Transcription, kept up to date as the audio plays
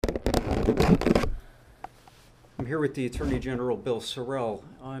I'm here with the Attorney General, Bill Sorrell.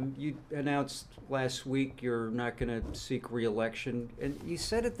 You announced last week you're not going to seek re-election, and you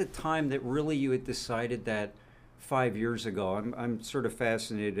said at the time that really you had decided that 5 years ago. I'm sort of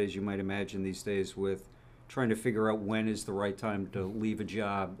fascinated, as you might imagine these days, with trying to figure out when is the right time to leave a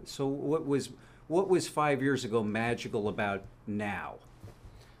job. So what was 5 years ago magical about now?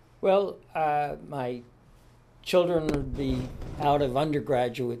 Well, my children would be out of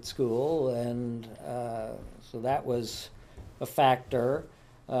undergraduate school, and so that was a factor.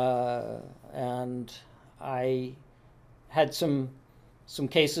 And I had some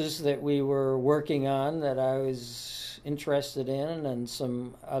cases that we were working on that I was interested in, and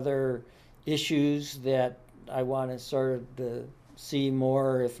some other issues that I want to sort of see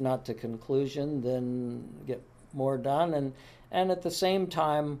more, if not to conclusion, then get more done. And at the same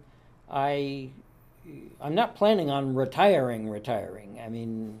time, I'm not planning on retiring. I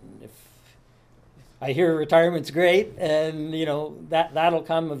mean, if I hear retirement's great, and that'll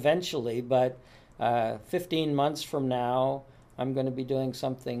come eventually, but 15 months from now, I'm going to be doing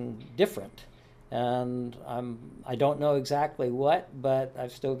something different, and I don't know exactly what, but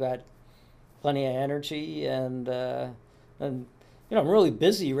I've still got plenty of energy, and I'm really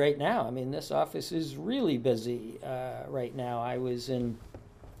busy right now. I mean, this office is really busy right now. I was in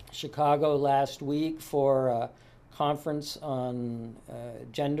Chicago last week for a conference on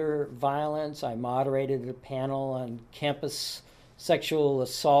gender violence. I moderated a panel on campus sexual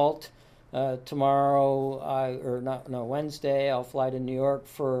assault. Wednesday, I'll fly to New York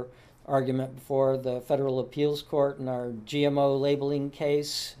for argument before the Federal Appeals Court in our GMO labeling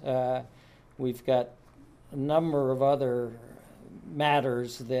case. We've got a number of other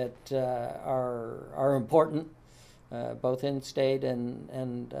matters that are important, both in state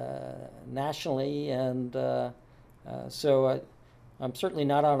and nationally, and so I'm certainly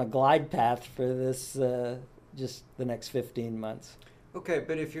not on a glide path for this just the next 15 months. Okay,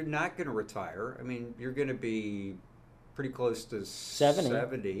 but if you're not going to retire, I mean, you're going to be pretty close to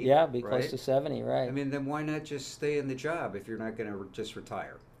 70. Yeah, be right? close to 70, right. I mean, then why not just stay in the job if you're not going to just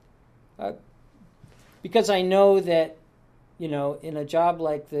retire? Because I know that, in a job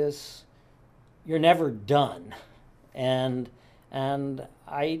like this, you're never done. And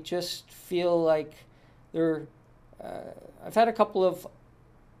I just feel like I've had a couple of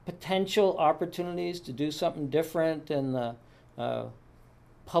potential opportunities to do something different in the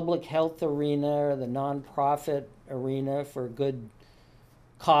public health arena or the nonprofit arena for good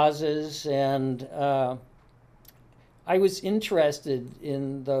causes, and I was interested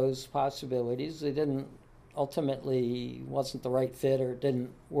in those possibilities. They ultimately wasn't the right fit, or it didn't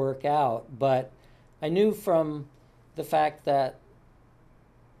work out, but I knew from the fact that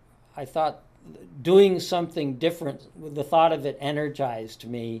I thought doing something different, the thought of it energized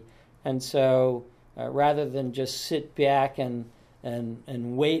me, and so rather than just sit back and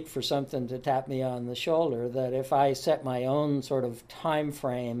wait for something to tap me on the shoulder, that if I set my own sort of time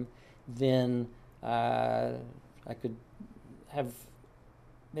frame, then I could have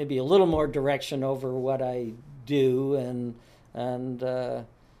maybe a little more direction over what I do, and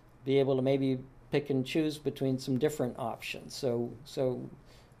be able to maybe pick and choose between some different options. So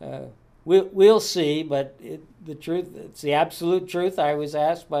we'll see, but it's the absolute truth. I was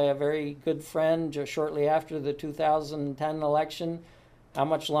asked by a very good friend just shortly after the 2010 election, how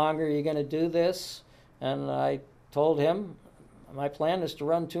much longer are you going to do this? And I told him my plan is to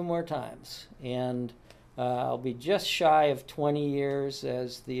run 2 more times. And I'll be just shy of 20 years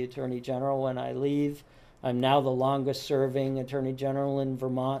as the Attorney General when I leave. I'm now the longest serving Attorney General in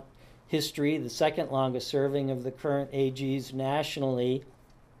Vermont history, the second longest serving of the current AGs nationally.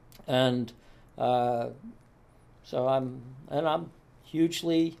 And so I'm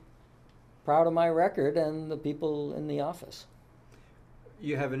hugely proud of my record and the people in the office.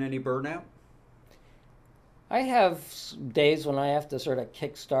 You having any burnout? I have days when I have to sort of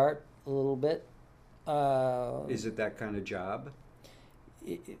kickstart a little bit. Is it that kind of job?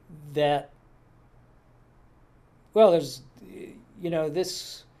 There's,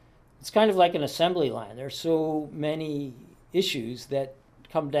 this, it's kind of like an assembly line. There's so many issues that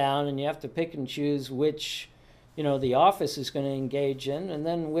come down, and you have to pick and choose which, the office is going to engage in, and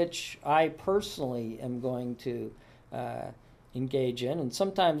then which I personally am going to engage in. And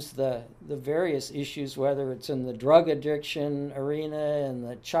sometimes the various issues, whether it's in the drug addiction arena and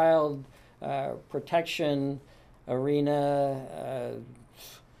the child protection arena,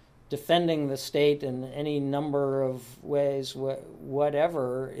 defending the state in any number of ways,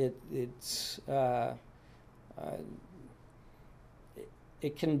 whatever,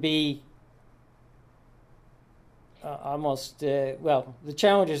 it can be almost, the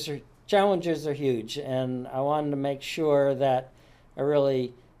challenges are huge, and I wanted to make sure that I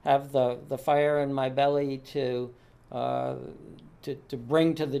really have the fire in my belly to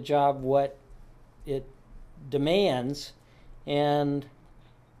bring to the job what it demands. And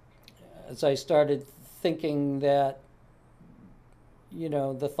as I started thinking that,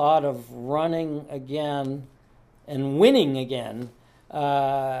 the thought of running again and winning again,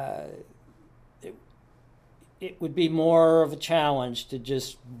 it would be more of a challenge to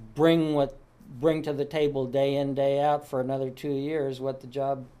just bring to the table day in, day out for another 2 years what the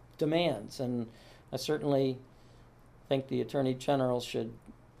job demands. And I certainly think the Attorney General should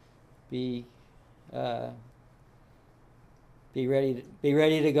be ready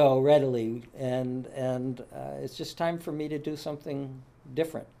to go readily, and it's just time for me to do something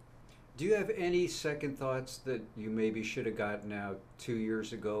different. Do you have any second thoughts that you maybe should have gotten out 2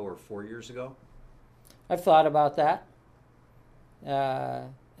 years ago or 4 years ago? I've thought about that,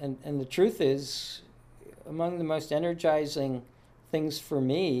 and the truth is, among the most energizing things for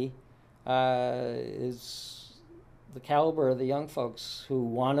me is the caliber of the young folks who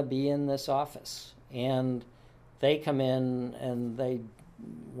want to be in this office. And they come in and they've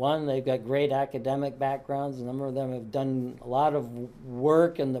got great academic backgrounds. A number of them have done a lot of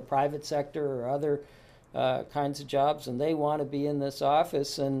work in the private sector or other kinds of jobs, and they want to be in this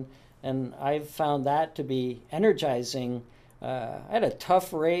office. And I've found that to be energizing. I had a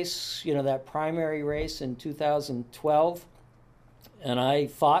tough race, that primary race in 2012, and I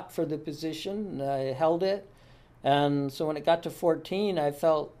fought for the position. I held it. And so when it got to 14, I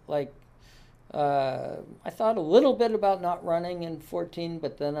felt like I thought a little bit about not running in 14,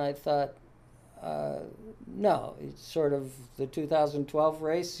 but then I thought, no, it's sort of the 2012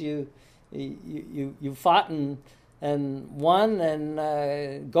 race. You fought and won,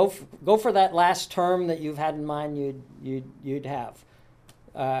 and go for that last term that you've had in mind you'd have.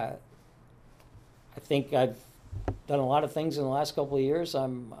 I think I've done a lot of things in the last couple of years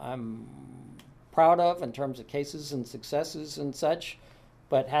I'm proud of in terms of cases and successes and such.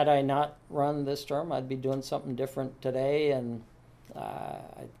 But had I not run this term, I'd be doing something different today. And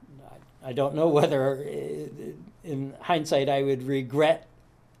I don't know whether, in hindsight, I would regret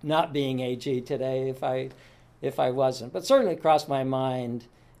not being AG today if I wasn't. But certainly it crossed my mind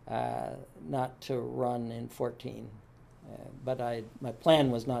not to run in 14. But my plan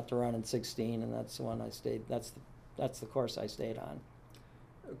was not to run in 16, and that's the one I stayed. That's the course I stayed on.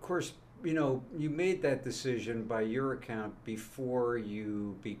 Of course, you made that decision by your account before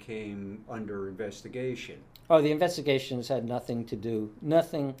you became under investigation. Oh, the investigations had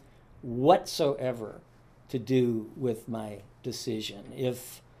nothing whatsoever to do with my decision.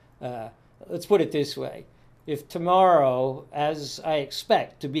 If, let's put it this way, if tomorrow, as I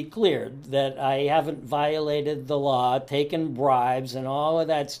expect to be cleared, that I haven't violated the law, taken bribes and all of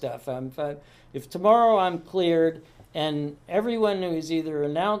that stuff, if tomorrow I'm cleared and everyone who has either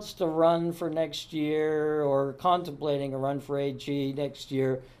announced a run for next year or contemplating a run for AG next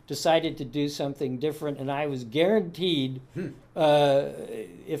year decided to do something different, and I was guaranteed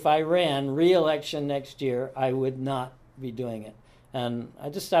if I ran re-election next year, I would not be doing it. And I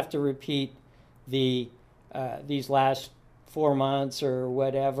just have to repeat these last 4 months or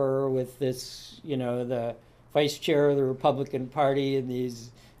whatever with this, the vice chair of the Republican Party and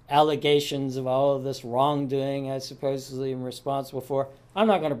these allegations of all of this wrongdoing I supposedly am responsible for. I'm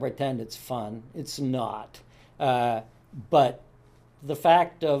not going to pretend it's fun. It's not. But the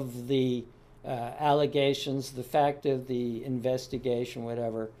fact of the allegations, the fact of the investigation,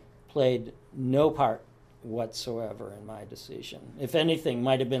 whatever, played no part whatsoever in my decision. If anything,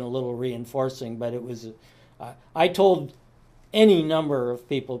 might have been a little reinforcing, but it was. I told any number of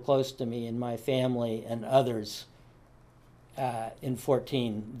people close to me in my family and others in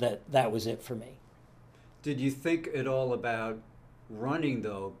 14 that was it for me. Did you think at all about running,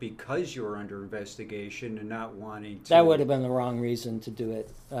 though, because you were under investigation and not wanting to? That would have been the wrong reason to do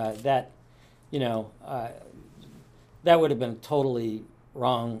it. That would have been a totally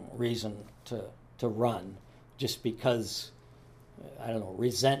wrong reason to run, just because, I don't know,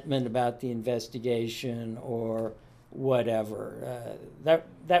 resentment about the investigation or whatever.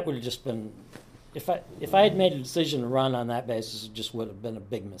 That would have just been, if I had made a decision to run on that basis, it just would have been a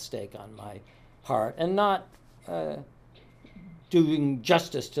big mistake on my part and not doing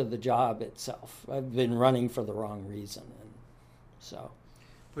justice to the job itself. I've been running for the wrong reason, and so.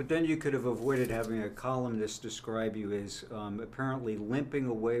 But then you could have avoided having a columnist describe you as apparently limping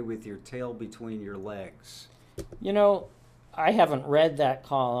away with your tail between your legs. I haven't read that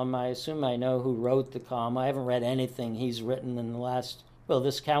column. I assume I know who wrote the column. I haven't read anything he's written in the last,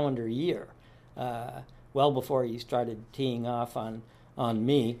 this calendar year, well before he started teeing off on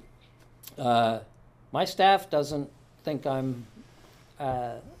me. My staff doesn't think I'm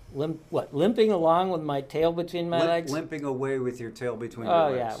limping along with my tail between my legs. Limping away with your tail between your Oh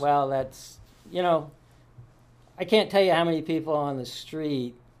legs. yeah, well that's, I can't tell you how many people on the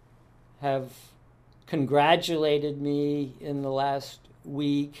street have congratulated me in the last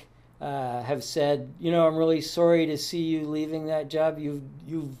week, have said, I'm really sorry to see you leaving that job.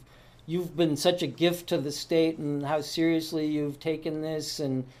 You've been such a gift to the state, and how seriously you've taken this,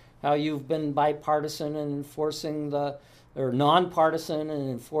 and how you've been bipartisan and enforcing or nonpartisan and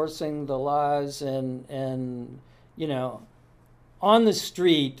enforcing the laws, and on the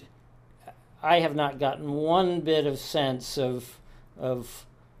street, I have not gotten one bit of sense of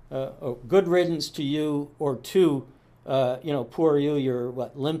good riddance to you, or poor you, you're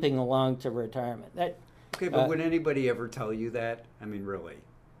limping along to retirement. Okay, but would anybody ever tell you that? I mean, really?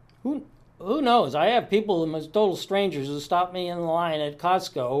 Who knows? I have people, total strangers, who stop me in the line at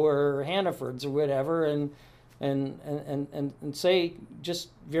Costco or Hannaford's or whatever, and say just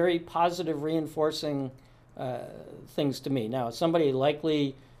very positive, reinforcing things to me. Now, somebody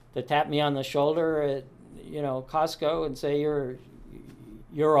likely to tap me on the shoulder at Costco and say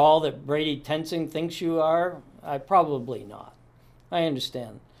you're all that Brady Tensing thinks you are, I probably not. I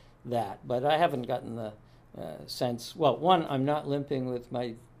understand that, but I haven't gotten the sense. Well, one, I'm not limping with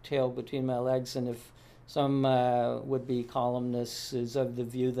my tail between my legs, and if some would-be columnist is of the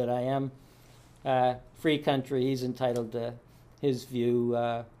view that I am, free country, he's entitled to his view,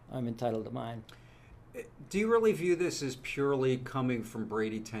 I'm entitled to mine. Do you really view this as purely coming from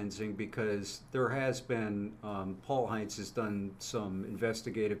Brady Tensing? Because there has been, Paul Heinz has done some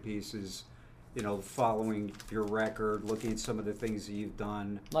investigative pieces, following your record, looking at some of the things that you've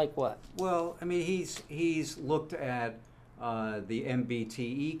done. Like what? Well, I mean, he's looked at the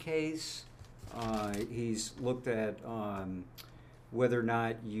MBTE case. He's looked at whether or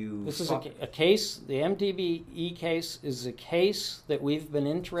not you... This is a case, the MTBE case is a case that we've been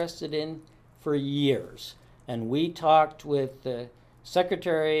interested in for years. And we talked with the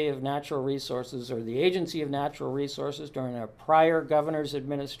Secretary of Natural Resources, or the Agency of Natural Resources, during a prior governor's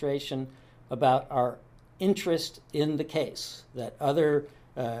administration about our interest in the case. That other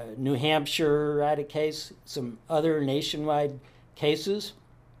New Hampshire had a case, some other nationwide cases,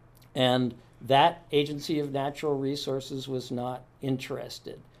 and that Agency of Natural Resources was not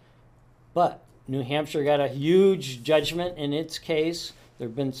interested. But New Hampshire got a huge judgment in its case. There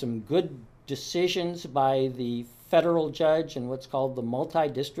have been some good decisions by the federal judge in what's called the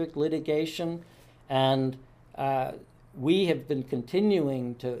multi-district litigation, and we have been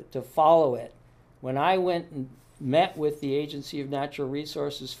continuing to follow it. When I went and met with the Agency of Natural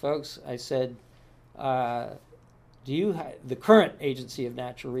Resources folks, I said, the current Agency of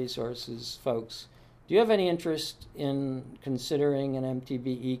Natural Resources folks, do you have any interest in considering an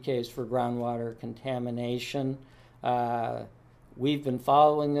MTBE case for groundwater contamination? We've been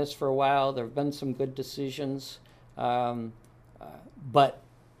following this for a while. There have been some good decisions. But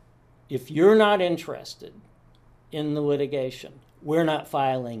if you're not interested in the litigation, we're not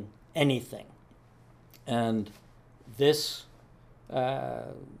filing anything. And this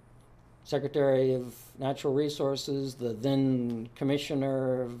Secretary of Natural Resources, the then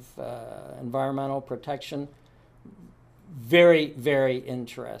Commissioner of Environmental Protection, very, very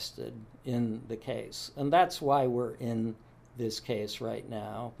interested in the case. And that's why we're in this case right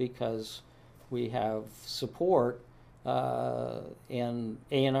now, because we have support, and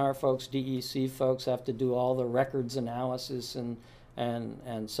A&R folks, DEC folks have to do all the records analysis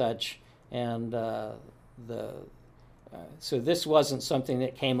and such, and so this wasn't something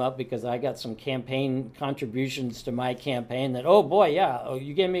that came up because I got some campaign contributions to my campaign that, oh boy, yeah, oh,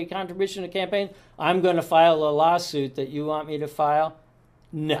 you gave me a contribution to campaign, I'm going to file a lawsuit that you want me to file.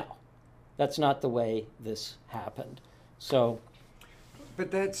 No, that's not the way this happened. So,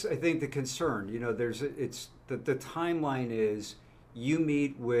 but that's, I think, the concern. The timeline is you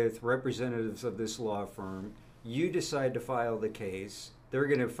meet with representatives of this law firm, you decide to file the case, they're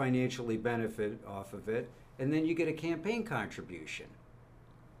going to financially benefit off of it, and then you get a campaign contribution.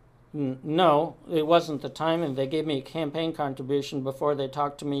 No, it wasn't the time, and they gave me a campaign contribution before they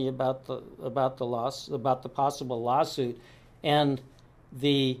talked to me about the possible lawsuit, and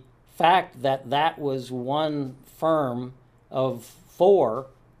the fact that was one firm of 4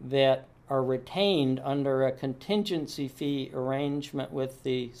 that are retained under a contingency fee arrangement with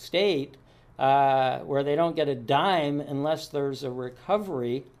the state, where they don't get a dime unless there's a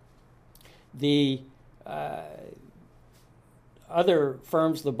recovery. The other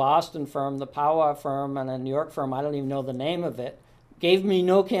firms, the Boston firm, the Powah firm, and a New York firm, I don't even know the name of it, gave me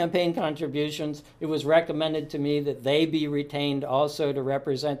no campaign contributions. It was recommended to me that they be retained also to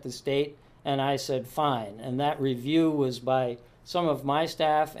represent the state, and I said fine. And that review was by some of my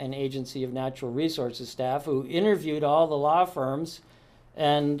staff and Agency of Natural Resources staff, who interviewed all the law firms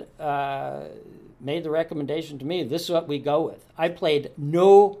and made the recommendation to me, this is what we go with. I played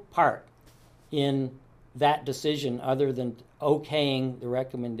no part in that decision other than okaying the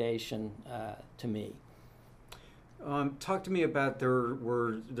recommendation to me. Talk to me about there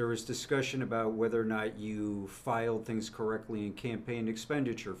was discussion about whether or not you filed things correctly in campaign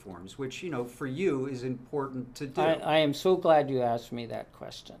expenditure forms, which, for you is important to do. I am so glad you asked me that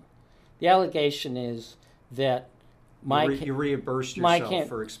question. The allegation is that you reimbursed yourself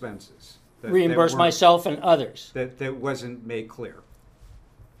for expenses. Reimbursed myself and others. That wasn't made clear.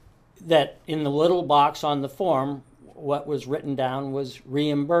 That in the little box on the form, what was written down was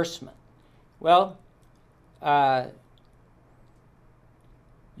reimbursement. Well,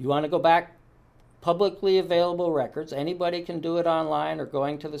 you want to go back, publicly available records, anybody can do it online or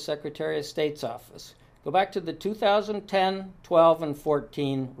going to the Secretary of State's office. Go back to the 2010, 12, and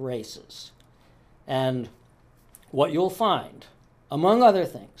 14 races. And what you'll find, among other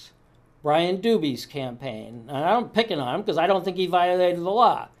things, Brian Doobie's campaign, and I'm picking on him because I don't think he violated the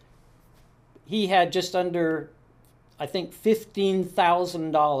law. He had just under, I think,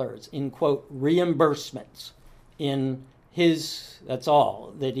 $15,000 in, quote, reimbursements in his, that's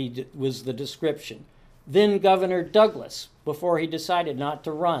all that he was the description. Then Governor Douglas, before he decided not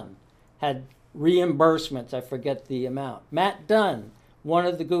to run, had reimbursements, I forget the amount. Matt Dunn, one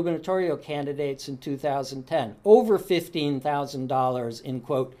of the gubernatorial candidates in 2010, over $15,000 in,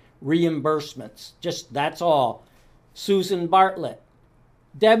 quote, reimbursements. Just that's all. Susan Bartlett.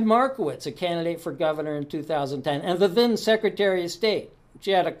 Deb Markowitz, a candidate for governor in 2010, and the then Secretary of State.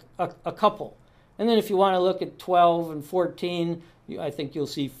 She had a couple. And then if you want to look at 12 and 14, I think you'll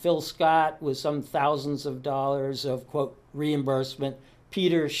see Phil Scott with some thousands of dollars of, quote, reimbursement,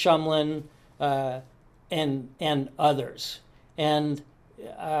 Peter Shumlin, and others. And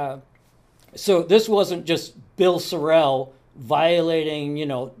so this wasn't just Bill Sorrell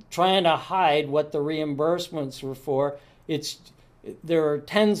violating, trying to hide what the reimbursements were for. There are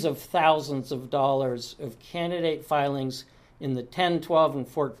tens of thousands of dollars of candidate filings in the 10, 12, and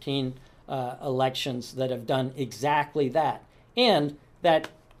 14 elections that have done exactly that. And that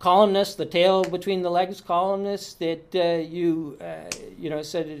columnist, the tail between the legs columnist that you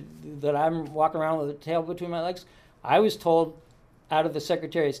said that I'm walking around with a tail between my legs, I was told out of the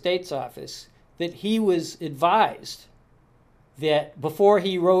Secretary of State's office that he was advised that before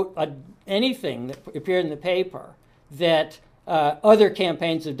he wrote anything that appeared in the paper, that other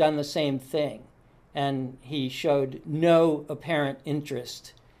campaigns have done the same thing. And he showed no apparent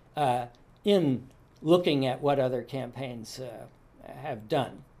interest in looking at what other campaigns have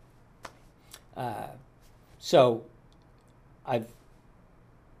done. So I've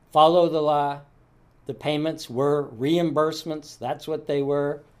followed the law. The payments were reimbursements. That's what they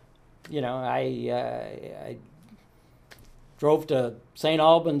were. I drove to St.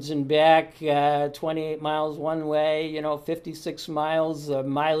 Albans and back, 28 miles one way, 56 miles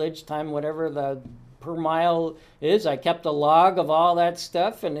mileage time, whatever the per mile is. I kept a log of all that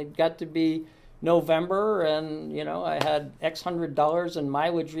stuff, and it got to be November, and I had X $100 in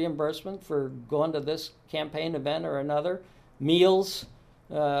mileage reimbursement for going to this campaign event or another, meals,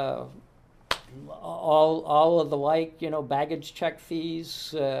 all of the like, baggage check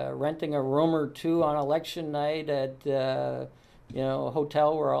fees, renting a room or two on election night at a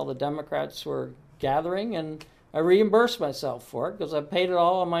hotel where all the Democrats were gathering, and I reimbursed myself for it because I paid it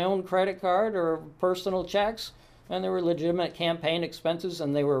all on my own credit card or personal checks, and they were legitimate campaign expenses,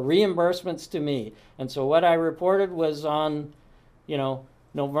 and they were reimbursements to me. And so what I reported was on,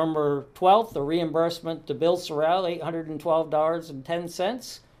 November 12th, the reimbursement to Bill Sorrell,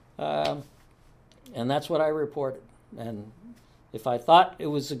 $812.10, and that's what I reported. And if I thought it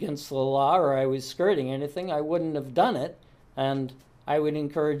was against the law or I was skirting anything, I wouldn't have done it. And I would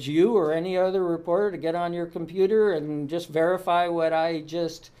encourage you or any other reporter to get on your computer and just verify what I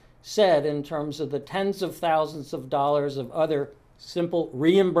just said in terms of the tens of thousands of dollars of other simple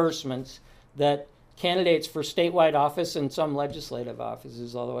reimbursements that candidates for statewide office and some legislative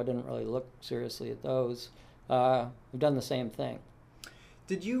offices, although I didn't really look seriously at those, have done the same thing.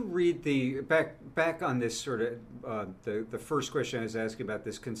 Did you read back on this sort of the first question I was asking about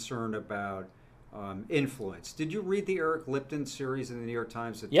this concern about influence? Did you read the Eric Lipton series in the New York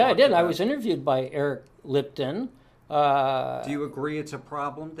Times? Yeah, I did. I was interviewed by Eric Lipton. Do you agree it's a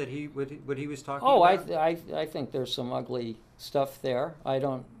problem that what he was talking about? Oh, I think there's some ugly stuff there. I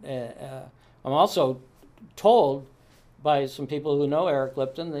don't. I'm also told by some people who know Eric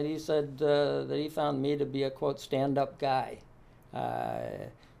Lipton that he said that he found me to be a, quote, stand-up guy.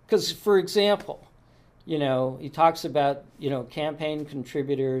 Because, for example, he talks about, campaign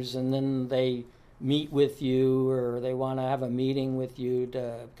contributors, and then they meet with you or they want to have a meeting with you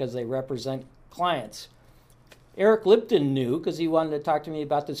because they represent clients. Eric Lipton knew because he wanted to talk to me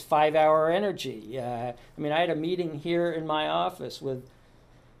about this 5-hour energy. I had a meeting here in my office with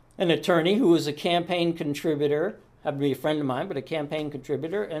an attorney who was a campaign contributor, happened to be a friend of mine, but a campaign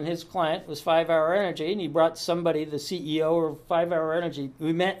contributor, and his client was 5-hour energy, and he brought somebody, the CEO of 5-hour energy.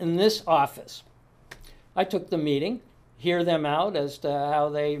 We met in this office. I took the meeting, hear them out as to how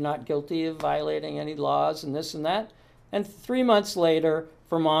they're not guilty of violating any laws and this and that. And 3 months later,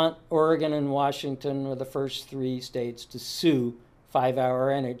 Vermont, Oregon, and Washington were the first 3 states to sue 5-hour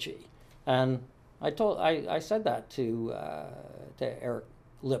energy. And I said that to Eric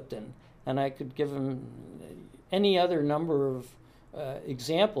Lipton, and I could give him any other number of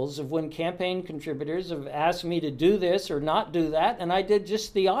examples of when campaign contributors have asked me to do this or not do that, and I did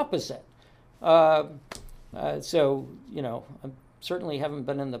just the opposite. So, I certainly haven't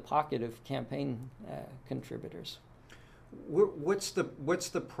been in the pocket of campaign contributors. What's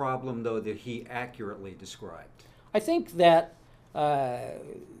the problem, though, that he accurately described? I think that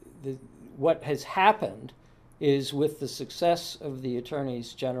what has happened is with the success of the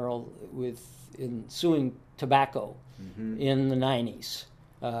attorneys general in suing tobacco in the 90s,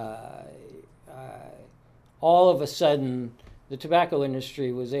 all of a sudden the tobacco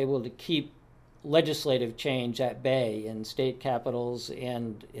industry was able to keep legislative change at bay in state capitals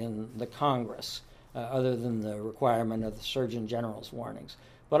and in the Congress, other than the requirement of the Surgeon General's warnings.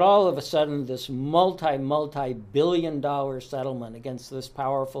 But all of a sudden, this multi-billion-dollar settlement against this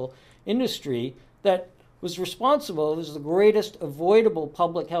powerful industry that was responsible, was the greatest avoidable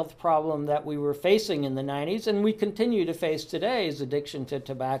public health problem that we were facing in the 90s, and we continue to face today, is addiction to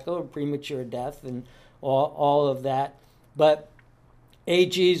tobacco and premature death and all of that. But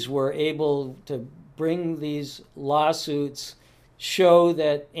AGs were able to bring these lawsuits, show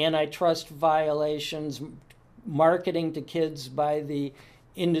that antitrust violations, marketing to kids by the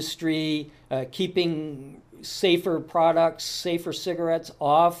industry, keeping safer products, safer cigarettes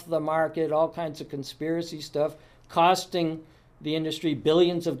off the market, all kinds of conspiracy stuff, costing the industry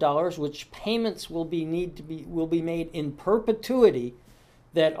billions of dollars, which payments will be made in perpetuity.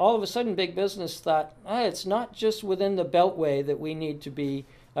 That all of a sudden big business thought, it's not just within the beltway that we need to be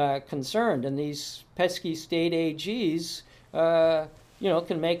concerned, and these pesky state AGs,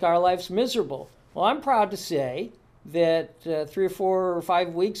 can make our lives miserable. Well, I'm proud to say that 3 or 4 or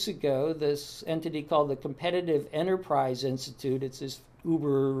 5 weeks ago, this entity called the Competitive Enterprise Institute, it's this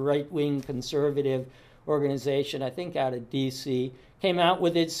uber right-wing conservative organization, I think out of D.C., came out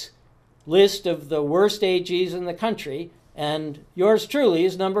with its list of the worst AGs in the country, and yours truly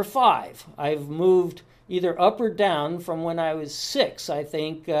is number 5. I've moved either up or down from when I was 6, I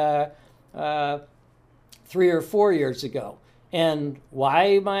think, 3 or 4 years ago. And why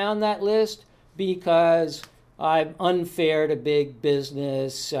am I on that list? Because I'm unfair to big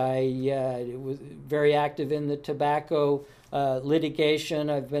business. I was very active in the tobacco litigation.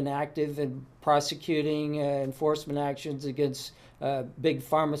 I've been active in prosecuting enforcement actions against big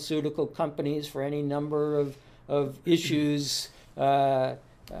pharmaceutical companies for any number of issues. I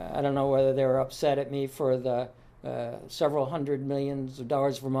don't know whether they were upset at me for the several $100 million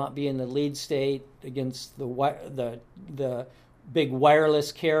Vermont being the lead state against the big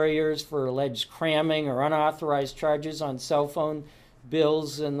wireless carriers for alleged cramming or unauthorized charges on cell phone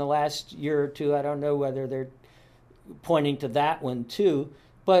bills in the last year or two. I don't know whether they're pointing to that one too.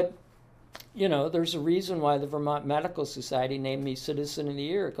 But, there's a reason why the Vermont Medical Society named me Citizen of the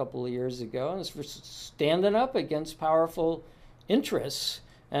Year a couple of years ago, and it's for standing up against powerful interests.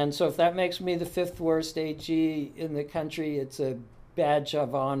 And so if that makes me the 5th worst AG in the country, it's a badge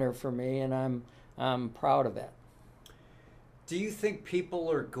of honor for me, and I'm proud of it. Do you think people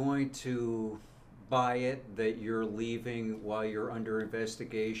are going to buy it that you're leaving while you're under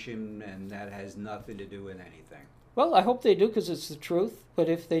investigation and that has nothing to do with anything? Well, I hope they do because it's the truth. But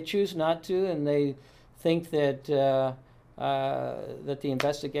if they choose not to and they think that that the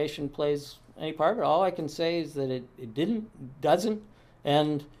investigation plays any part of it, all I can say is that it doesn't.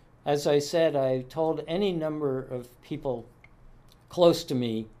 And as I said, I told any number of people close to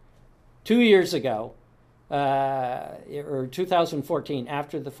me 2 years ago, or 2014,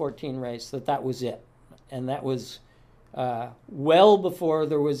 after the 14 race, that was it. And that was well before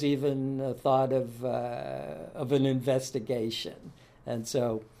there was even a thought of an investigation. And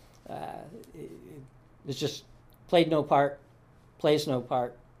so it's just plays no part.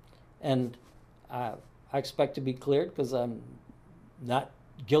 And I expect to be cleared because I'm not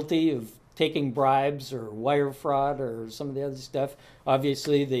guilty of taking bribes or wire fraud or some of the other stuff.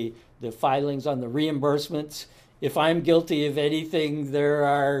 Obviously, the filings on the reimbursements. If I'm guilty of anything, there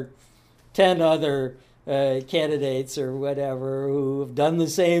are 10 other candidates or whatever who have done the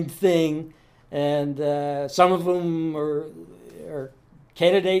same thing, and some of them are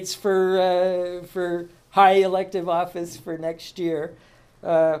candidates for high elective office for next year.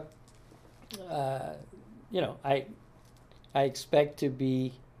 I expect to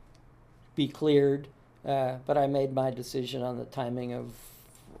be cleared, but I made my decision on the timing of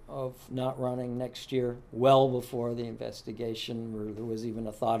not running next year well before the investigation, or there was even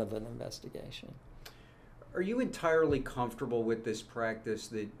a thought of an investigation. Are you entirely comfortable with this practice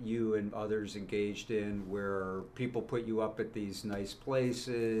that you and others engaged in, where people put you up at these nice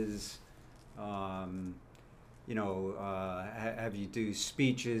places, have you do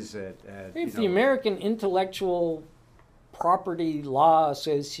speeches at if the American Intellectual Property Law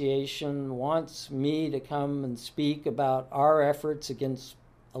Association wants me to come and speak about our efforts against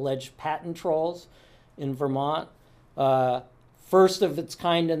alleged patent trolls in Vermont, first of its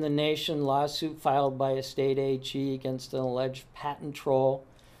kind in the nation lawsuit filed by a state AG against an alleged patent troll,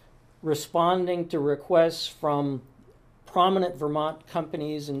 responding to requests from prominent Vermont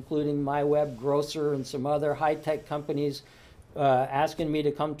companies, including MyWeb, Grocer, and some other high-tech companies, asking me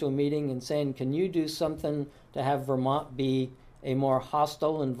to come to a meeting and saying, can you do something to have Vermont be a more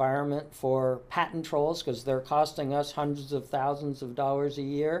hostile environment for patent trolls, because they're costing us hundreds of thousands of dollars a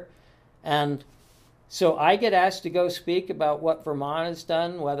year. And so I get asked to go speak about what Vermont has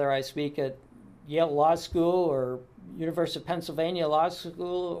done, whether I speak at Yale Law School or University of Pennsylvania Law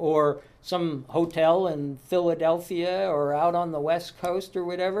School or some hotel in Philadelphia or out on the West Coast or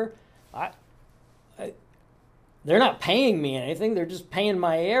whatever. They're not paying me anything. They're just paying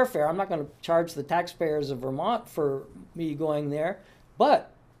my airfare. I'm not going to charge the taxpayers of Vermont for me going there.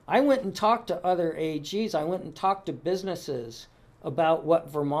 But I went and talked to other AGs. I went and talked to businesses about what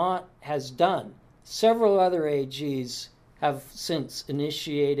Vermont has done. Several other AGs have since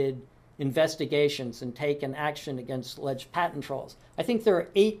initiated investigations and taken action against alleged patent trolls. I think there are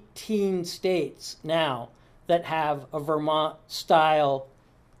 18 states now that have a Vermont-style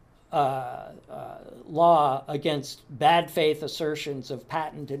law against bad faith assertions of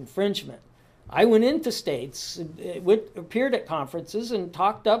patent infringement. I went into states, appeared at conferences, and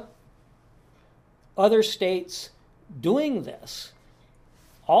talked up other states doing this,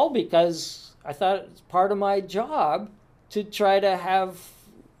 all because I thought it was part of my job to try to have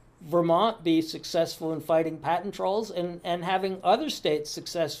Vermont be successful in fighting patent trolls and having other states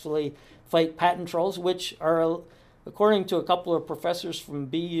successfully fight patent trolls, which are, according to a couple of professors from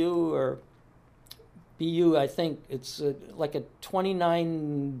BU, I think it's like a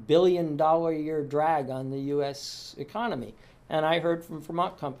 $29 billion a year drag on the U.S. economy. And I heard from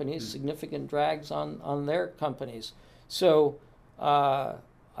Vermont companies significant drags on their companies. So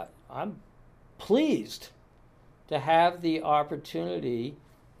I'm pleased to have the opportunity,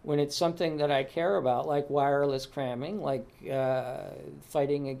 when it's something that I care about, like wireless cramming, like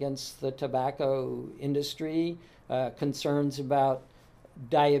fighting against the tobacco industry, concerns about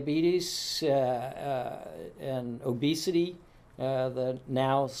diabetes and obesity, the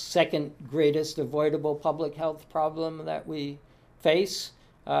now second greatest avoidable public health problem that we face.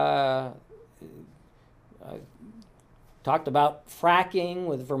 I talked about fracking,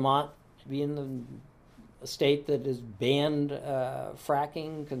 with Vermont being a state that has banned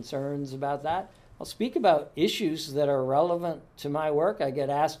fracking, concerns about that. I'll speak about issues that are relevant to my work. I get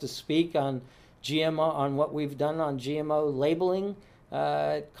asked to speak on GMO, on what we've done on GMO labeling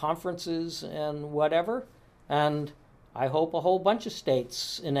at conferences and whatever. And I hope a whole bunch of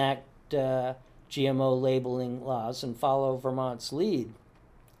states enact GMO labeling laws and follow Vermont's lead.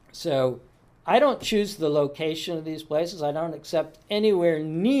 So I don't choose the location of these places. I don't accept anywhere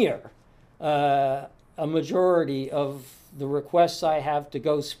near a majority of the requests I have to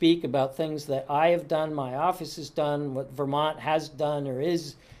go speak about things that I have done, my office has done, what Vermont has done or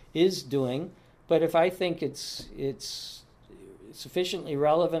is doing. But if I think it's sufficiently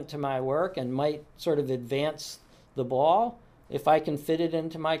relevant to my work and might sort of advance the ball, if I can fit it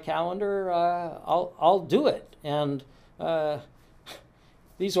into my calendar, I'll do it. And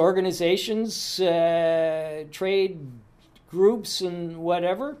these organizations, trade groups and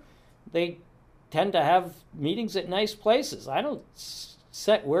whatever, they tend to have meetings at nice places. I don't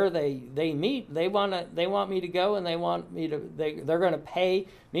set where they meet. They want me to go, and they're going to pay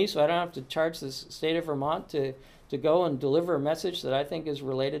me, so I don't have to charge the state of Vermont to go and deliver a message that I think is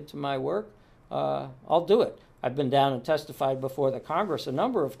related to my work. I'll do it. I've been down and testified before the Congress a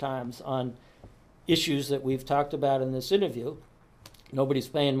number of times on issues that we've talked about in this interview. Nobody's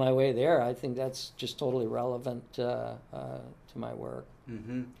paying my way there. I think that's just totally relevant to my work.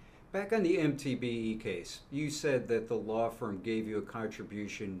 Mm-hmm. Back on the MTBE case, you said that the law firm gave you a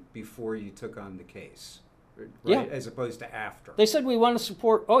contribution before you took on the case, right? Yeah. As opposed to after. They said we want to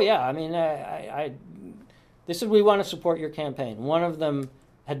support. Oh yeah, I mean, they said we want to support your campaign. One of them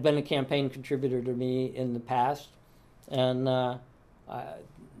had been a campaign contributor to me in the past, and I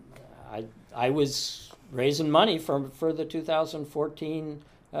was raising money for the 2014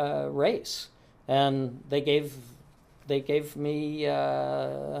 race, and they gave me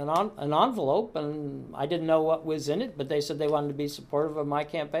an envelope, and I didn't know what was in it, but they said they wanted to be supportive of my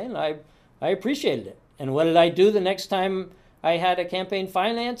campaign, and I appreciated it. And what did I do the next time I had a campaign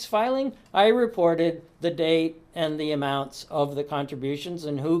finance filing? I reported the date and the amounts of the contributions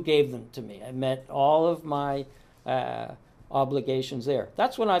and who gave them to me. I met all of my obligations there.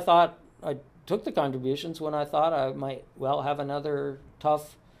 That's when I thought I took the contributions, when I thought I might well have another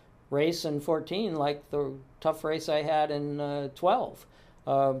tough race in 14 like the tough race I had in 12.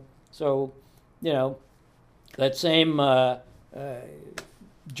 So, you know, that same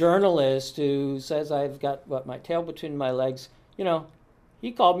journalist who says I've got, my tail between my legs, you know,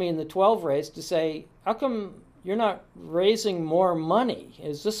 he called me in the 12 race to say, how come you're not raising more money?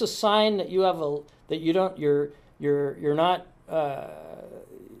 Is this a sign that you have you're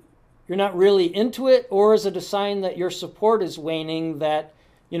not really into it, or is it a sign that your support is waning, that,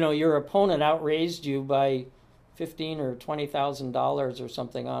 you know, your opponent outraised you by $15,000 or $20,000 or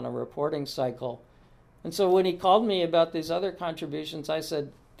something on a reporting cycle? And so when he called me about these other contributions, I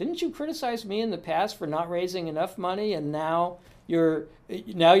said, didn't you criticize me in the past for not raising enough money, and now you're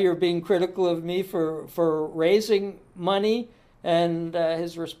being critical of me for raising money? And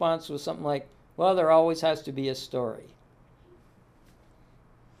his response was something like, well, there always has to be a story.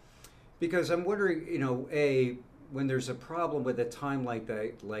 Because I'm wondering, you know, when there's a problem with a timeline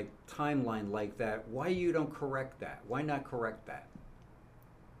like that, why you don't correct that? Why not correct that?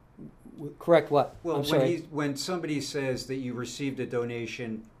 Correct what? Well, when somebody says that you received a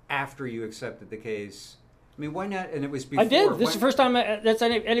donation after you accepted the case, I mean, why not? And it was before. I did. This is the first time that's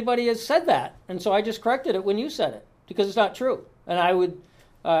anybody has said that, and so I just corrected it when you said it, because it's not true. And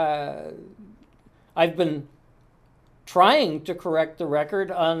I've been trying to correct the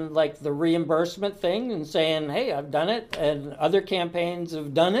record on, like, the reimbursement thing and saying, hey, I've done it, and other campaigns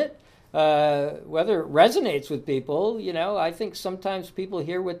have done it. Whether it resonates with people, you know, I think sometimes people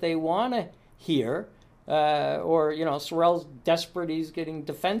hear what they want to hear, or, you know, Sorrell's desperate, he's getting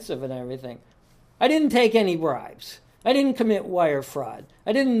defensive and everything. I didn't take any bribes. I didn't commit wire fraud.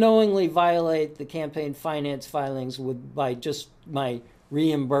 I didn't knowingly violate the campaign finance filings by just my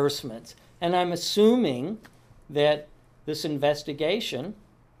reimbursements. And I'm assuming that this investigation,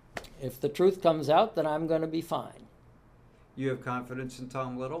 if the truth comes out, then I'm going to be fine. You have confidence in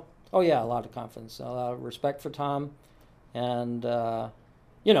Tom Little? Oh, yeah, a lot of confidence, a lot of respect for Tom. And,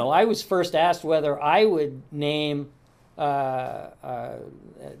 you know, I was first asked whether I would name,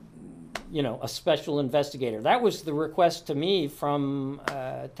 you know, a special investigator. That was the request to me from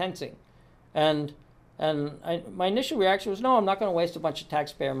Tensing. And my initial reaction was, no, I'm not going to waste a bunch of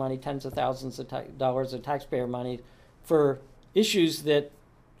taxpayer money, tens of thousands of dollars of taxpayer money, for issues that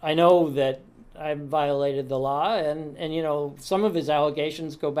I know that I violated the law. And you know, some of his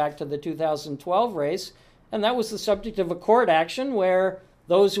allegations go back to the 2012 race, and that was the subject of a court action where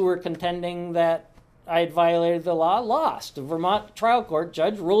those who were contending that I had violated the law lost. The Vermont trial court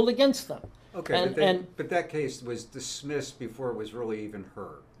judge ruled against them. Okay, but that case was dismissed before it was really even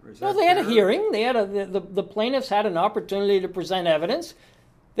heard. Well, they had a hearing. They had the plaintiffs had an opportunity to present evidence.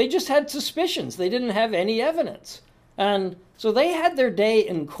 They just had suspicions. They didn't have any evidence. And so they had their day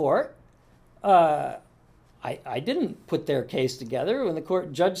in court. I didn't put their case together. When the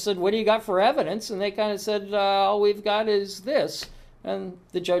court judge said, what do you got for evidence? And they kind of said, all we've got is this. And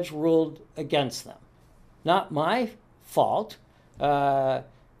the judge ruled against them. Not my fault.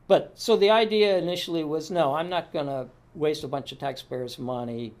 But so the idea initially was, no, I'm not going to waste a bunch of taxpayers'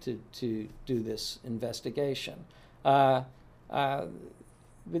 money to do this investigation. But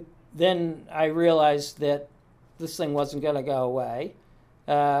then I realized that this thing wasn't going to go away.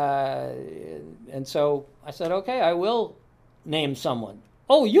 And so I said, okay, I will name someone.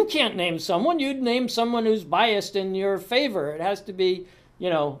 Oh, you can't name someone. You'd name someone who's biased in your favor. It has to be, you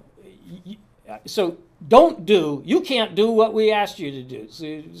know, so you can't do what we asked you to do.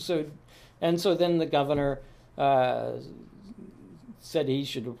 So then the governor said he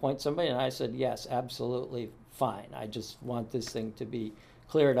should appoint somebody, and I said, yes, absolutely fine. I just want this thing to be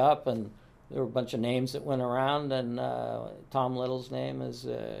cleared up. And there were a bunch of names that went around, and Tom Little's name is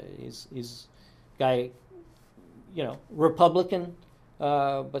he's guy, Republican,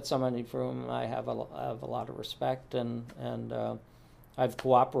 but somebody for whom I have a lot of respect, and I've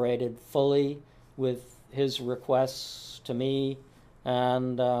cooperated fully with his requests to me,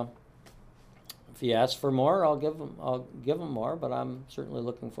 and if he asks for more, I'll give him more. But I'm certainly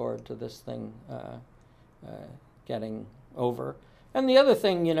looking forward to this thing getting over. And the other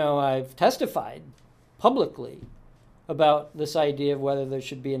thing, I've testified publicly about this idea of whether there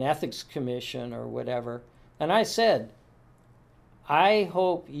should be an ethics commission or whatever. And I said, I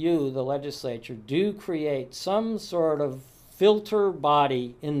hope you, the legislature, do create some sort of filter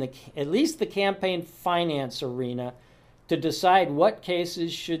body in at least the campaign finance arena to decide what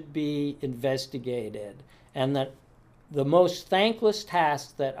cases should be investigated. And that the most thankless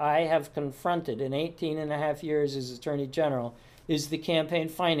task that I have confronted in 18 and a half years as Attorney General is the campaign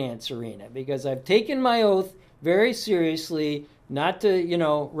finance arena, because I've taken my oath very seriously not to,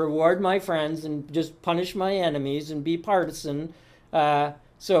 reward my friends and just punish my enemies and be partisan.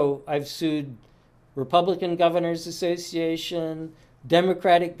 So I've sued Republican Governors Association,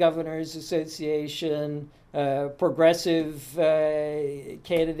 Democratic Governors Association, progressive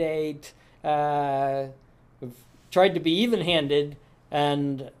candidate, tried to be even-handed,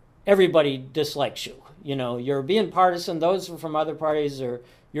 and everybody dislikes you. You're being partisan. Those from other parties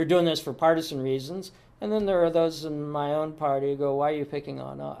you're doing this for partisan reasons. And then there are those in my own party who go, why are you picking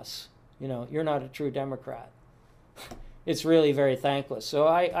on us? You're not a true Democrat. It's really very thankless. So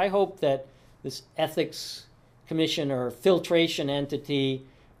I hope that this ethics commission or filtration entity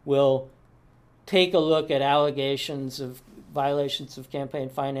will take a look at allegations of violations of campaign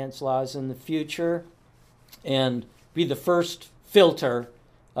finance laws in the future and be the first filter,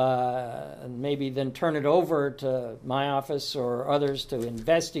 and maybe then turn it over to my office or others to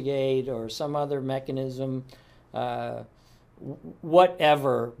investigate, or some other mechanism,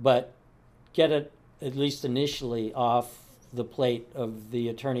 whatever, but get it at least initially off the plate of the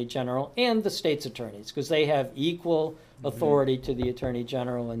Attorney General and the state's attorneys, because they have equal authority to the Attorney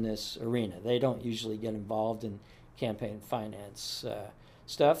General in this arena. They don't usually get involved in campaign finance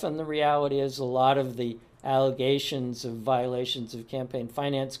stuff, and the reality is a lot of the allegations of violations of campaign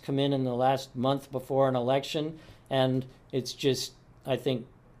finance come in the last month before an election, and it's just, I think,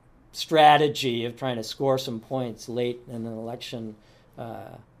 strategy of trying to score some points late in an election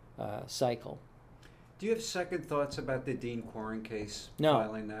cycle. Do you have second thoughts about the Dean Quarren case? No.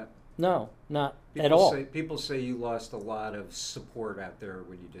 Filing that? No, not at all. People say you lost a lot of support out there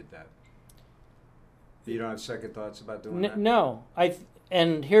when you did that. You don't have second thoughts about doing that? No.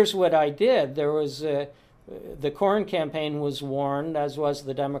 And here's what I did. There was the Quarren campaign was warned, as was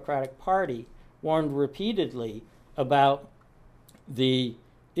the Democratic Party, warned repeatedly about the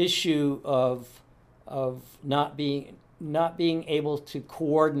issue of not being able to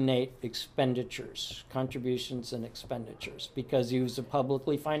coordinate expenditures, contributions and expenditures, because he was a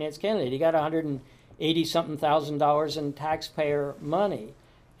publicly financed candidate. He got $180-something thousand in taxpayer money.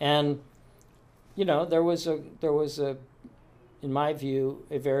 And, there was a, in my view,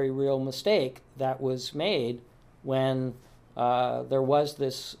 a very real mistake that was made when there was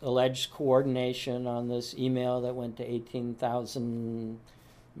this alleged coordination on this email that went to 18,000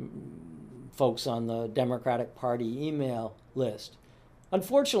 folks on the Democratic Party email list.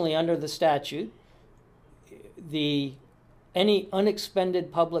 Unfortunately, under the statute, any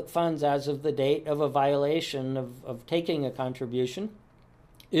unexpended public funds as of the date of a violation of taking a contribution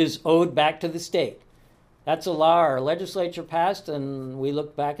is owed back to the state. That's a law our legislature passed, and we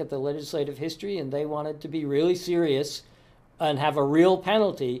looked back at the legislative history, and they wanted to be really serious and have a real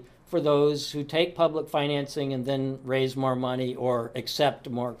penalty for those who take public financing and then raise more money or accept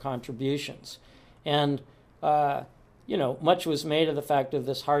more contributions. And, much was made of the fact of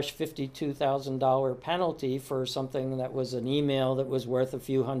this harsh $52,000 penalty for something that was an email that was worth a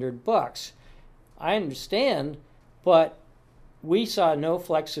few $100. I understand, but we saw no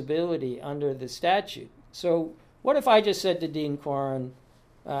flexibility under the statute. So what if I just said to Dean Quarren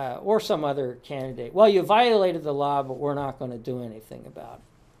or some other candidate, well, you violated the law, but we're not going to do anything about it?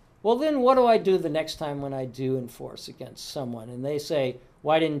 Well, then what do I do the next time when I do enforce against someone? And they say,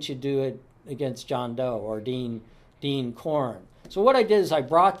 why didn't you do it against John Doe or Dean Quarren? So what I did is I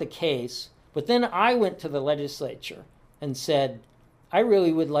brought the case, but then I went to the legislature and said, I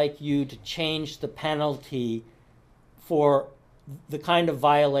really would like you to change the penalty for the kind of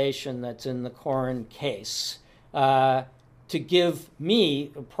violation that's in the Quarren case, to give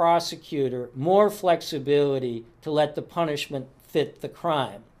me, a prosecutor, more flexibility to let the punishment fit the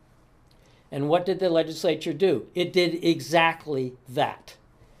crime. And what did the legislature do? It did exactly that.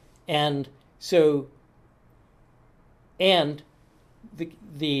 And so, and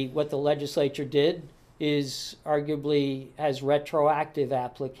what the legislature did is arguably has retroactive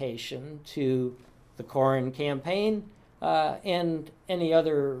application to the Corrin campaign and any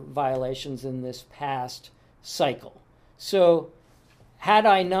other violations in this past cycle. So had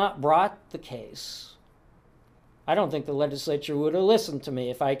I not brought the case, I don't think the legislature would have listened to me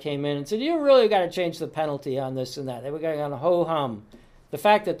if I came in and said, you really got to change the penalty on this and that. They were going on ho-hum. The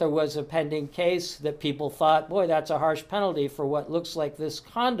fact that there was a pending case that people thought, boy, that's a harsh penalty for what looks like this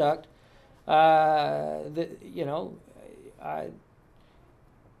conduct, I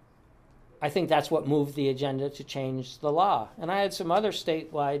think that's what moved the agenda to change the law. And I had some other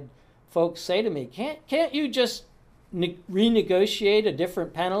statewide folks say to me, can't you just renegotiate a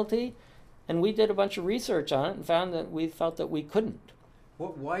different penalty? And we did a bunch of research on it and found that we felt that we couldn't.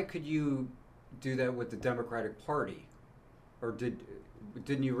 Why could you do that with the Democratic Party? Or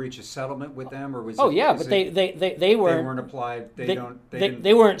didn't you reach a settlement with them, or was but they weren't applied.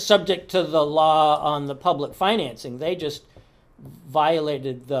 They weren't subject to the law on the public financing. They just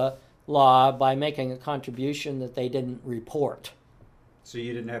violated the law by making a contribution that they didn't report. So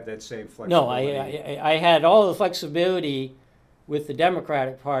you didn't have that same flexibility. No, I had all the flexibility with the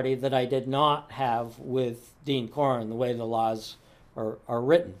Democratic Party that I did not have with Dean Corrin, the way the laws are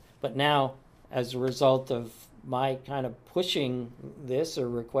written. But now, as a result of my kind of pushing this or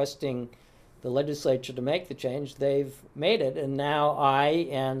requesting the legislature to make the change, they've made it. And now I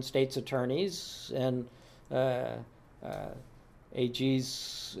and states' attorneys and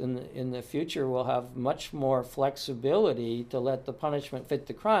AGs in the future will have much more flexibility to let the punishment fit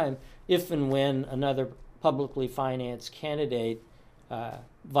the crime if and when another publicly financed candidate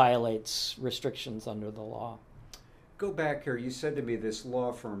violates restrictions under the law. Go back here. You said to me this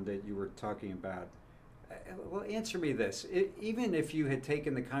law firm that you were talking about. Well, answer me this. Even if you had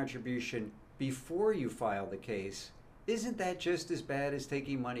taken the contribution before you filed the case, isn't that just as bad as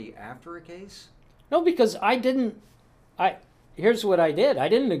taking money after a case? No, because here's what I did. I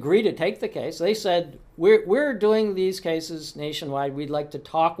didn't agree to take the case. They said, we're doing these cases nationwide. We'd like to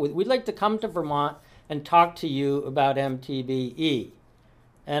come to Vermont and talk to you about MTBE.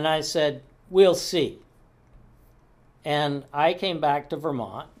 And I said, we'll see. And I came back to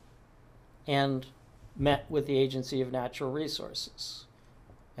Vermont and met with the Agency of Natural Resources.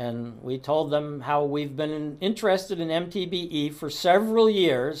 And we told them how we've been interested in MTBE for several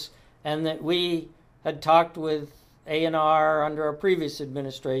years and that we had talked with A&R under a previous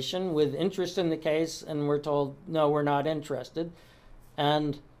administration with interest in the case, and we're told, no, we're not interested.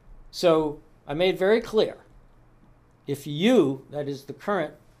 And so I made very clear, if you, that is the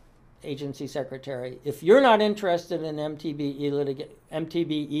current agency secretary, if you're not interested in MTBE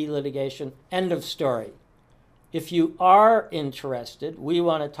litigation, end of story. If you are interested, we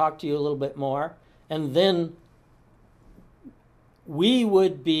want to talk to you a little bit more, and then we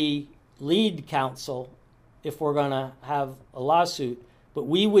would be lead counsel if we're going to have a lawsuit, but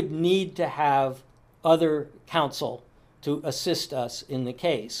we would need to have other counsel to assist us in the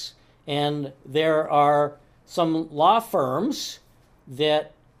case. And there are some law firms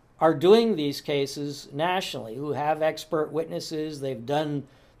that are doing these cases nationally who have expert witnesses. They've done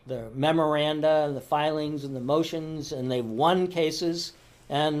the memoranda and the filings and the motions, and they've won cases.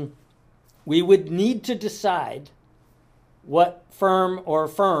 And we would need to decide what firm or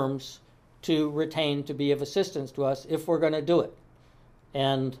firms to retain to be of assistance to us if we're going to do it.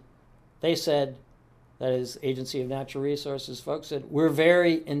 And they said, that is Agency of Natural Resources folks, said, we're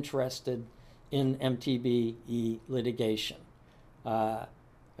very interested in MTBE litigation.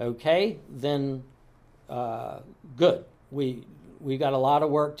 Okay, then good. We got a lot of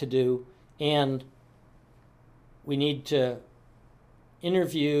work to do, and we need to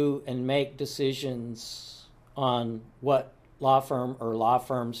interview and make decisions on what law firm or law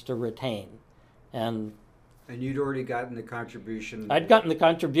firms to retain. And you'd already gotten the contribution? I'd gotten the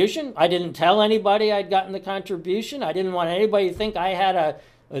contribution. I didn't tell anybody I'd gotten the contribution. I didn't want anybody to think I had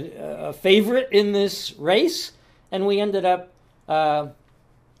a favorite in this race. And we ended up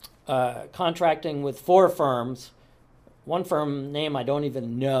contracting with 4 firms. One firm name I don't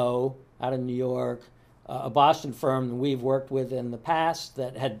even know, out of New York, a Boston firm that we've worked with in the past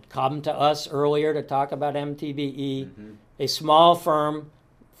that had come to us earlier to talk about MTBE, a small firm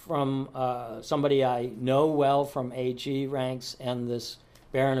from somebody I know well from AG ranks, and this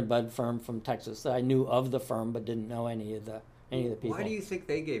Barron and Bud firm from Texas that I knew of the firm but didn't know any of the people. Why do you think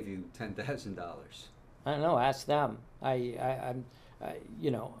they gave you $10,000? I don't know. Ask them. I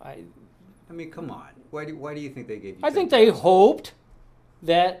mean, come on. Why do you think they gave you? I think they hoped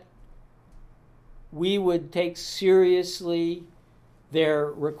that we would take seriously their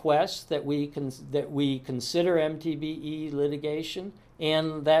request that we consider MTBE litigation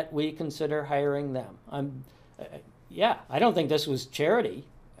and that we consider hiring them. I don't think this was charity,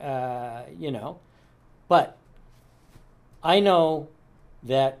 but I know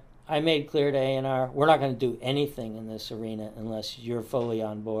that I made clear to A&R, we're not going to do anything in this arena unless you're fully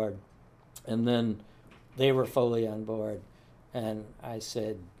on board. And then they were fully on board. And I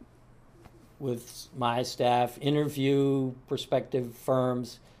said, with my staff, interview prospective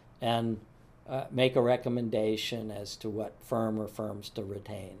firms and make a recommendation as to what firm or firms to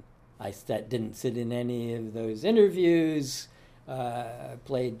retain. I didn't sit in any of those interviews,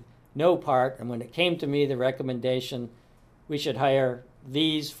 played no part. And when it came to me, the recommendation, we should hire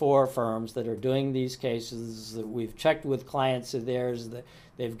these 4 firms that are doing these cases, that we've checked with clients of theirs, that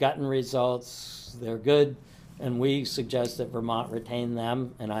they've gotten results, they're good, and we suggest that Vermont retain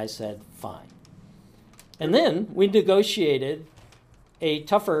them. And I said, fine. And then we negotiated a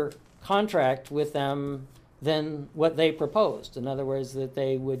tougher contract with them than what they proposed. In other words, that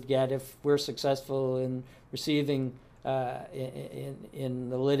they would get, if we're successful in receiving in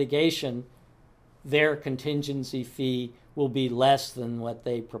the litigation, their contingency fee will be less than what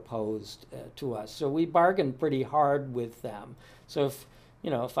they proposed to us. So we bargained pretty hard with them. So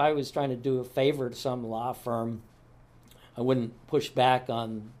if I was trying to do a favor to some law firm, I wouldn't push back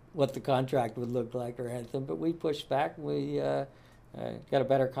on what the contract would look like or anything, but we pushed back. We got a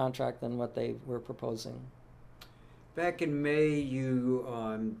better contract than what they were proposing. Back in May,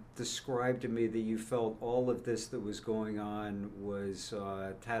 you described to me that you felt all of this that was going on was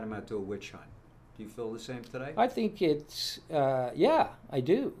tantamount to a witch hunt. Do you feel the same today? I think it's, I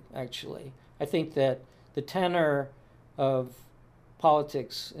do, actually. I think that the tenor of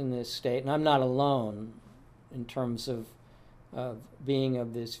politics in this state, and I'm not alone in terms of being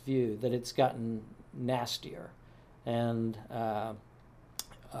of this view, that it's gotten nastier. And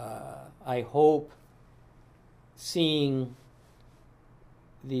I hope seeing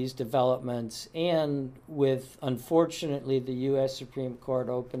these developments, and with, unfortunately, the U.S. Supreme Court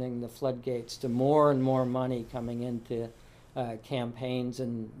opening the floodgates to more and more money coming into campaigns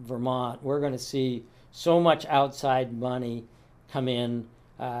in Vermont, we're going to see so much outside money come in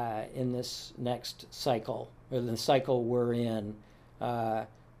this next cycle, or the cycle we're in. I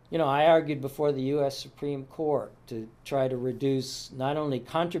argued before the U.S. Supreme Court to try to reduce not only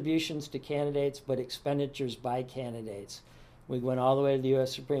contributions to candidates, but expenditures by candidates. We went all the way to the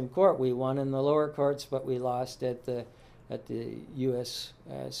U.S. Supreme Court. We won in the lower courts, but we lost at the U.S.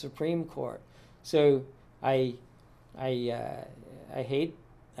 Supreme Court. So I hated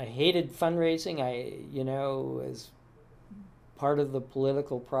fundraising. As part of the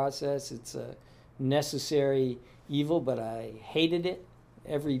political process, it's a necessary evil, but I hated it,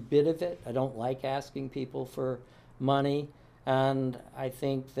 every bit of it. I don't like asking people for money, and I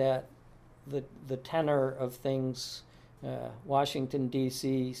think that the tenor of things, Washington,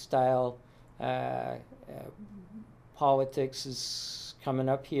 D.C. style politics is coming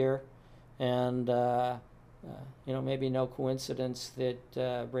up here, and maybe no coincidence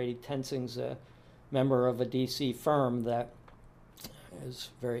that Brady Tensing's a member of a D.C. firm that is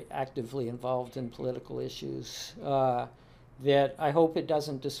very actively involved in political issues, that I hope it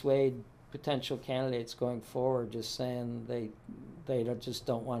doesn't dissuade potential candidates going forward, just saying they just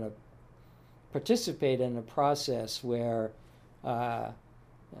don't want to participate in a process where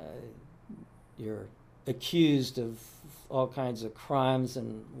you're accused of all kinds of crimes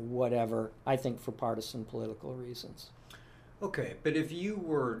and whatever, I think for partisan political reasons. Okay, but if you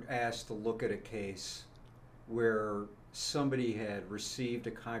were asked to look at a case where somebody had received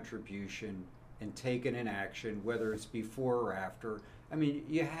a contribution and taken an action, whether it's before or after, I mean,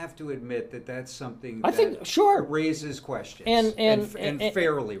 you have to admit that that's something I think, sure, raises questions and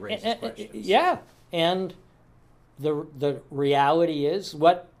fairly raises questions. Yeah, and the reality is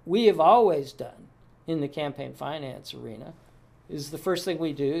what we have always done in the campaign finance arena is the first thing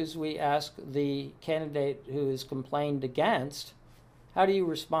we do is we ask the candidate who is complained against, how do you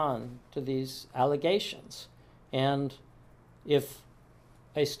respond to these allegations? And if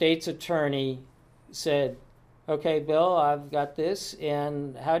a state's attorney said, okay, Bill, I've got this,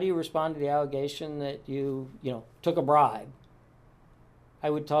 and how do you respond to the allegation that you took a bribe? I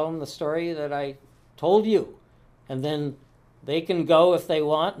would tell them the story that I told you. And then they can go, if they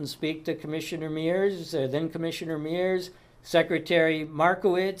want, and speak to Commissioner Mears, then Commissioner Mears, Secretary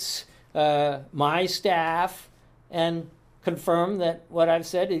Markowitz, my staff, and confirm that what I've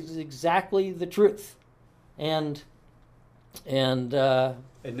said is exactly the truth. And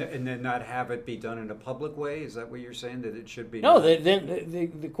then not have it be done in a public way? Is that what you're saying, that it should be? No,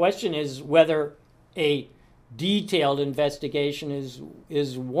 the question is whether a detailed investigation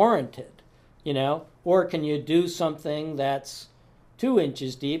is warranted, or can you do something that's 2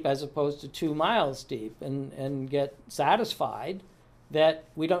 inches deep as opposed to 2 miles deep and get satisfied that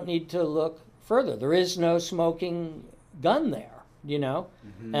we don't need to look further. There is no smoking gun there,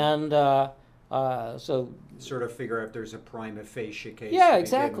 Mm-hmm. and so Sort of figure out if there's a prima facie case. yeah, to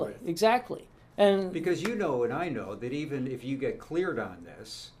begin with. exactly. And Because you know and I know that even if you get cleared on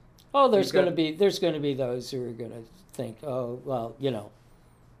this, there's you've going to got- be those who are going to think, oh well,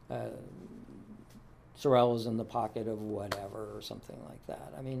 Sorrell was in the pocket of whatever or something like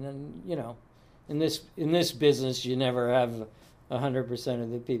that. I mean, and in this business, you never have 100%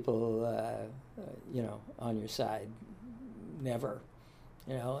 of the people on your side, never,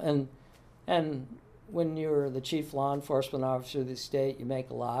 and when you're the chief law enforcement officer of the state, you make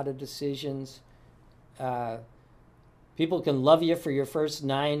a lot of decisions. People can love you for your first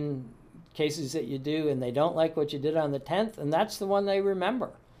 9 cases that you do, and they don't like what you did on the 10th, and that's the one they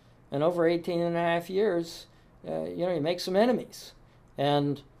remember. And over 18 and a half years, you make some enemies.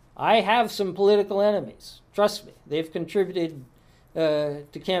 And I have some political enemies. Trust me. They've contributed to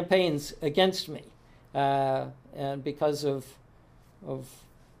campaigns against me. And because of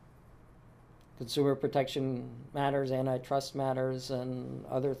consumer protection matters, antitrust matters, and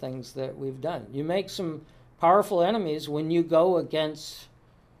other things that we've done. You make some powerful enemies when you go against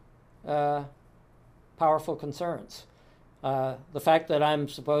powerful concerns. The fact that I'm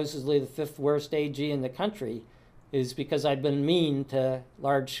supposedly the 5th worst AG in the country is because I've been mean to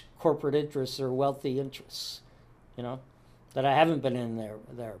large corporate interests or wealthy interests, that I haven't been in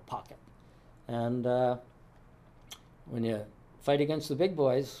their pocket. And when you fight against the big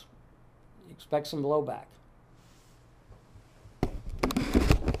boys, you expect some blowback.